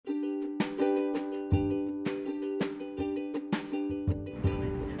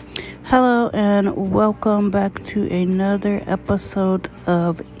Hello and welcome back to another episode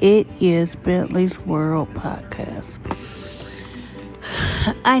of It Is Bentley's World podcast.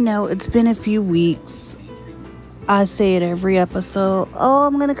 I know it's been a few weeks. I say it every episode. Oh,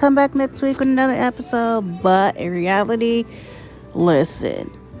 I'm going to come back next week with another episode. But in reality,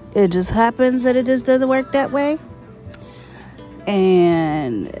 listen, it just happens that it just doesn't work that way.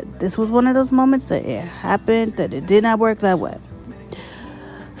 And this was one of those moments that it happened that it did not work that way.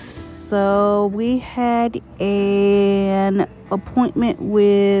 So we had an appointment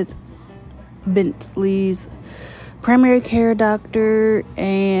with Bentley's primary care doctor,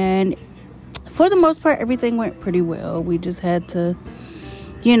 and for the most part, everything went pretty well. We just had to,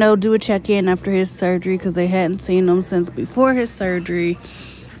 do a check-in after his surgery because they hadn't seen him since before his surgery.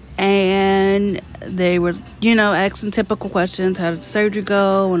 And they were, asking typical questions. How did the surgery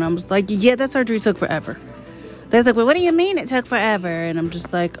go? And I was like, yeah, that surgery took forever. They're like, well, what do you mean it took forever? And I'm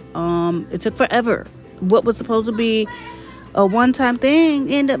just like, it took forever. What was supposed to be a one-time thing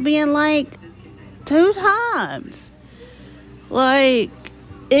ended up being like 2 times. Like,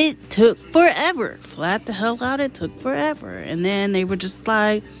 it took forever. Flat the hell out, it took forever. And then they were just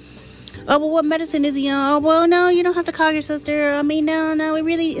like, oh, well, what medicine is he on? Oh, well, no, you don't have to call your sister. I mean, no,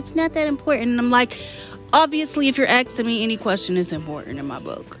 it's not that important. And I'm like, obviously, if you're asking me any question, it's important in my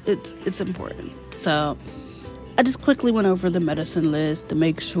book. It's important. So I just quickly went over the medicine list to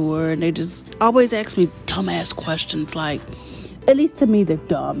make sure, and they just always ask me dumbass questions, like, at least to me, they're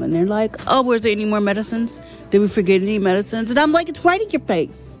dumb, and they're like, oh, was there any more medicines? Did we forget any medicines? And I'm like, it's right in your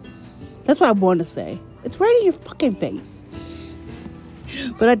face. That's what I want to say. It's right in your fucking face.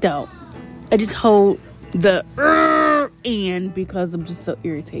 But I don't. I just hold the in because I'm just so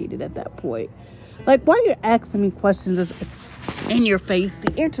irritated at that point. Like, why are you asking me questions that's in your face?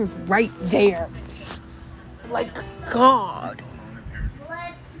 The answer's right there. Like, God.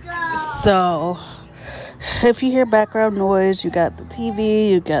 Let's go. So, if you hear background noise, you got the TV,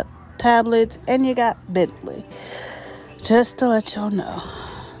 you got tablets, and you got Bentley. Just to let y'all know.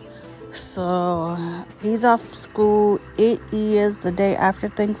 So, he's off school. It is the day after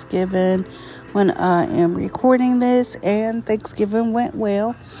Thanksgiving when I am recording this, and Thanksgiving went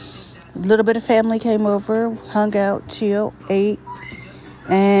well. A little bit of family came over, hung out, chilled, ate.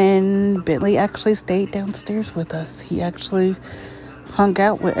 And Bentley actually stayed downstairs with us. He actually hung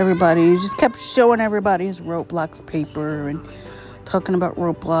out with everybody. He just kept showing everybody his Roblox paper and talking about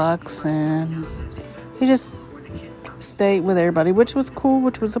Roblox. And he just stayed with everybody, which was cool,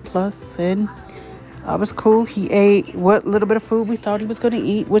 which was a plus. And I was cool. He ate what little bit of food we thought he was going to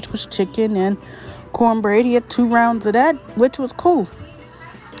eat, which was chicken and cornbread. He had 2 rounds of that, which was cool.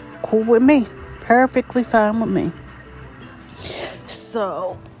 Cool with me. Perfectly fine with me.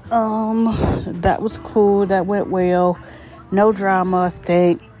 So, that was cool. That went well. No drama,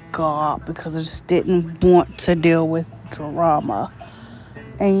 thank God, because I just didn't want to deal with drama.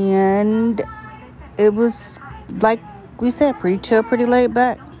 And it was, like we said, pretty chill, pretty laid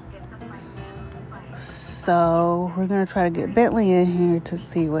back. So, we're going to try to get Bentley in here to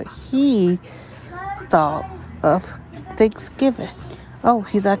see what he thought of Thanksgiving. Oh,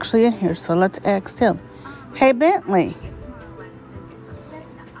 he's actually in here, so let's ask him. Hey, Bentley.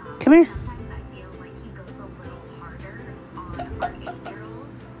 Come here.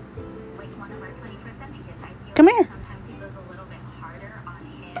 Come here.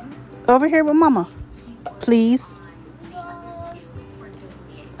 Over here with Mama. Please.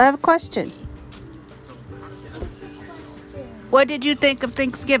 I have a question. What did you think of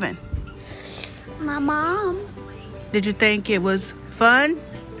Thanksgiving? My mom. Did you think it was fun?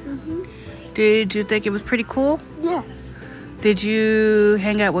 Mm-hmm. Did you think it was pretty cool? Yes. Did you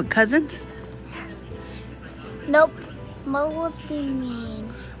hang out with cousins? Yes. Nope. Mo was being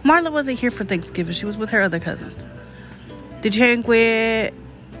mean. Marla wasn't here for Thanksgiving. She was with her other cousins. Did you hang with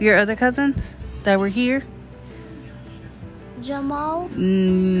your other cousins that were here? Jamal?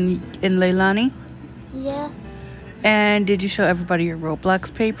 And Leilani? Yeah. And did you show everybody your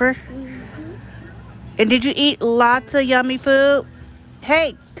Roblox paper? Mm-hmm. And did you eat lots of yummy food?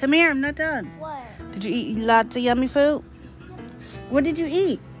 Hey, come here. I'm not done. What? Did you eat lots of yummy food? What did you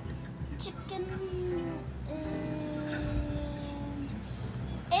eat? Chicken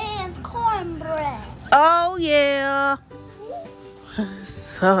and cornbread. Oh, yeah.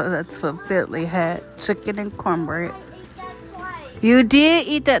 So that's what Bentley had. Chicken and cornbread. You did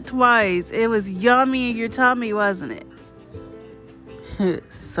eat that twice. It was yummy in your tummy, wasn't it?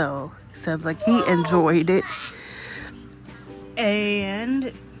 So, sounds like he enjoyed it.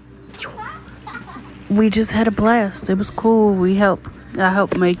 And we just had a blast. It was cool. I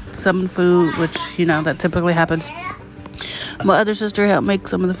helped make some food, which, that typically happens My other sister helped make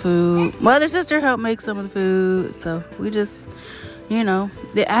some of the food. So we just,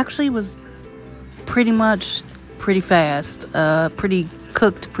 it actually was pretty much pretty fast.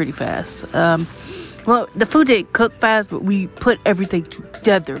 Cooked pretty fast. Well, the food didn't cook fast, but we put everything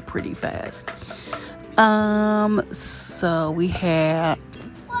together pretty fast. So we had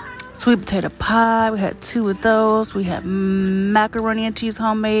sweet potato pie. We had 2 of those. We had macaroni and cheese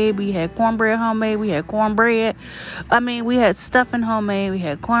homemade. We had cornbread homemade. We had stuffing homemade. We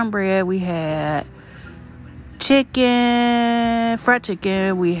had cornbread. We had fried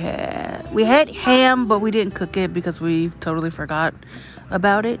chicken. We had ham, but we didn't cook it because we totally forgot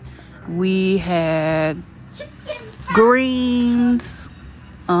about it. We had greens,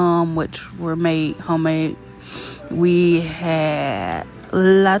 which were made homemade. We had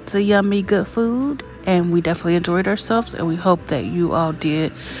lots of yummy good food, and we definitely enjoyed ourselves, and we hope that you all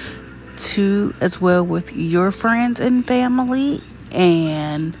did too, as well, with your friends and family.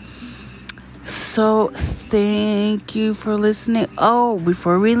 And so thank you for listening.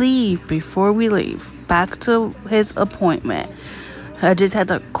 Before we leave, back to his appointment. I just had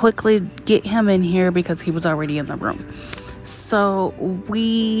to quickly get him in here because he was already in the room. So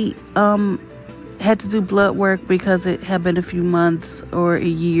we had to do blood work because it had been a few months or a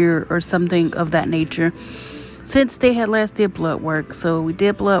year or something of that nature since they had last did blood work. So we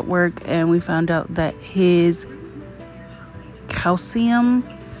did blood work, and we found out that his calcium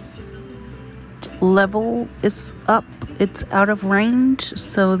level is up. It's out of range.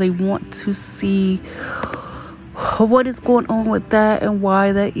 So they want to see what is going on with that and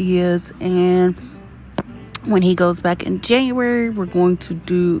why that is. And when he goes back in January, we're going to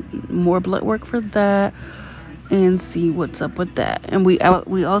do more blood work for that and see what's up with that. And we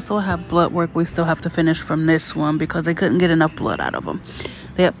also have blood work we still have to finish from this one because they couldn't get enough blood out of him.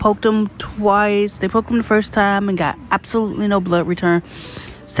 They had poked him twice. They poked him the first time and got absolutely no blood return.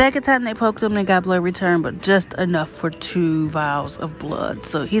 Second time they poked him, they got blood return, but just enough for 2 vials of blood.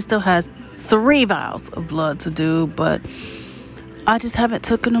 So he still has 3 vials of blood to do, but I just haven't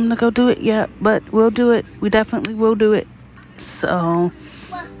taken him to go do it yet, but we'll do it. We definitely will do it. So,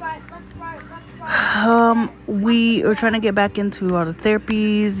 we are trying to get back into all the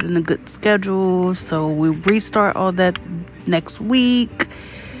therapies and a good schedule. So we restart all that next week.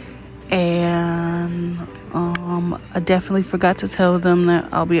 And, I definitely forgot to tell them that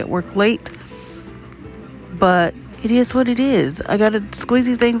I'll be at work late, but it is what it is. I gotta squeeze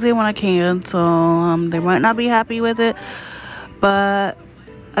these things in when I can. So, they might not be happy with it, but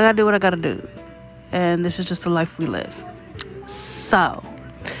I gotta do what I gotta do. And this is just the life we live. So,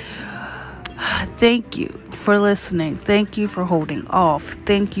 thank you for listening. Thank you for holding off.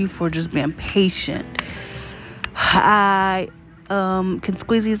 Thank you for just being patient. I can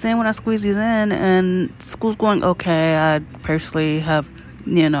squeeze these in when I squeeze these in, and school's going okay. I personally have,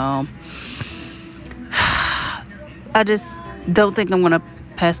 I just don't think I'm gonna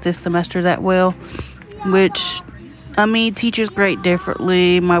pass this semester that well, which, teachers grade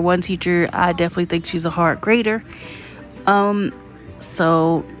differently. My one teacher, I definitely think she's a hard grader.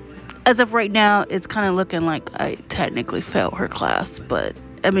 So as of right now, it's kind of looking like I technically failed her class, but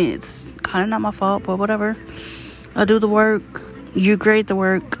it's kind of not my fault, but whatever. I do the work, you grade the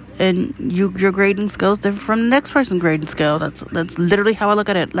work, and your grading scale is different from the next person's grading scale. That's literally how I look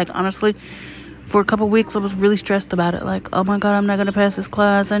at it. Like, honestly, for a couple weeks, I was really stressed about it. Like, oh my God, I'm not going to pass this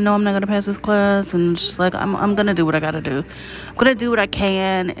class. I know I'm not going to pass this class. And it's just like, I'm going to do what I got to do. I'm going to do what I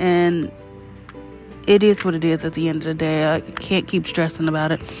can. And it is what it is at the end of the day. I can't keep stressing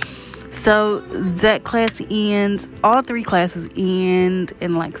about it. So that class ends. All 3 classes end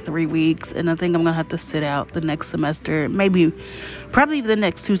in like 3 weeks. And I think I'm going to have to sit out the next semester. Probably the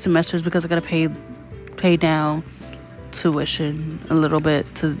next 2 semesters because I got to pay down tuition a little bit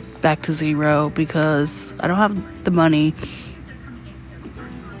back to 0 because I don't have the money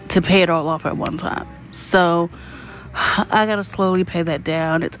to pay it all off at one time. So I gotta slowly pay that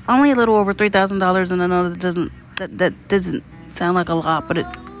down. It's only a little over $3,000, and I know that doesn't sound like a lot, but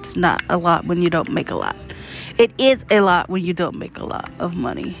it's not a lot when you don't make a lot. It is a lot when you don't make a lot of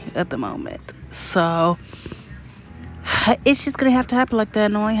money at the moment. So it's just gonna have to happen like that,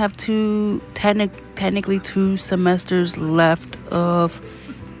 and I only have technically 2 semesters left of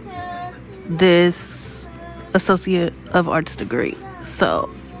this Associate of Arts degree. So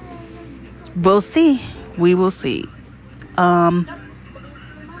we'll see. We will see. I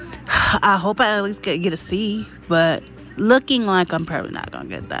hope I at least get a C, but looking like I'm probably not gonna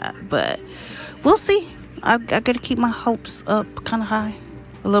get that, but we'll see. I gotta keep my hopes up kind of high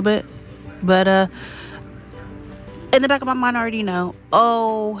a little bit, but in the back of my mind I already know.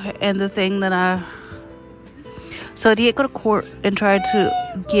 And the thing that So I did go to court and try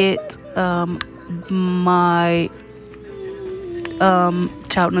to get my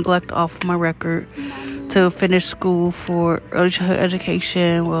child neglect off my record to finish school for early childhood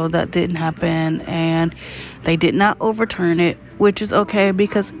education. Well, that didn't happen, and they did not overturn it, which is okay,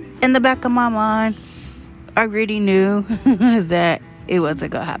 because in the back of my mind, I already knew that it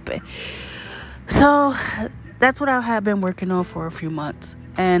wasn't gonna happen. So that's what I have been working on for a few months,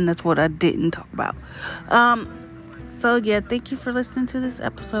 and that's what I didn't talk about. So yeah, thank you for listening to this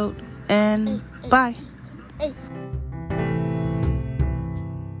episode, and bye.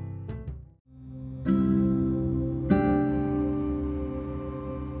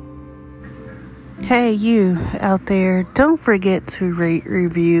 Hey, you out there, don't forget to rate,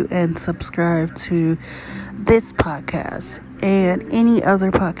 review, and subscribe to this podcast and any other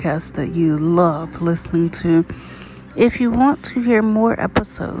podcast that you love listening to. If you want to hear more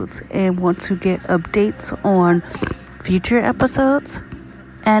episodes and want to get updates on future episodes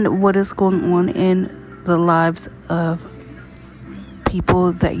and what is going on in the lives of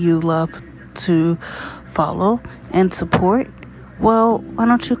people that you love to follow and support, well, why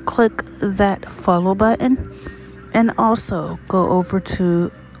don't you click that follow button and also go over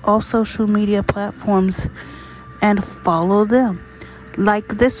to all social media platforms and follow them.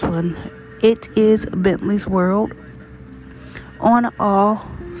 Like this one, it is Bentley's World on all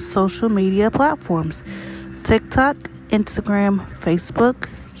social media platforms: TikTok, Instagram, Facebook,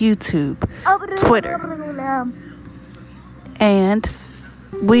 YouTube, Twitter. And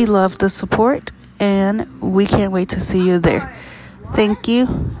we love the support, and we can't wait to see you there. Thank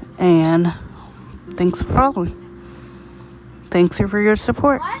you, and thanks for following. Thanks for your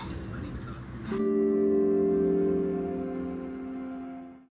support.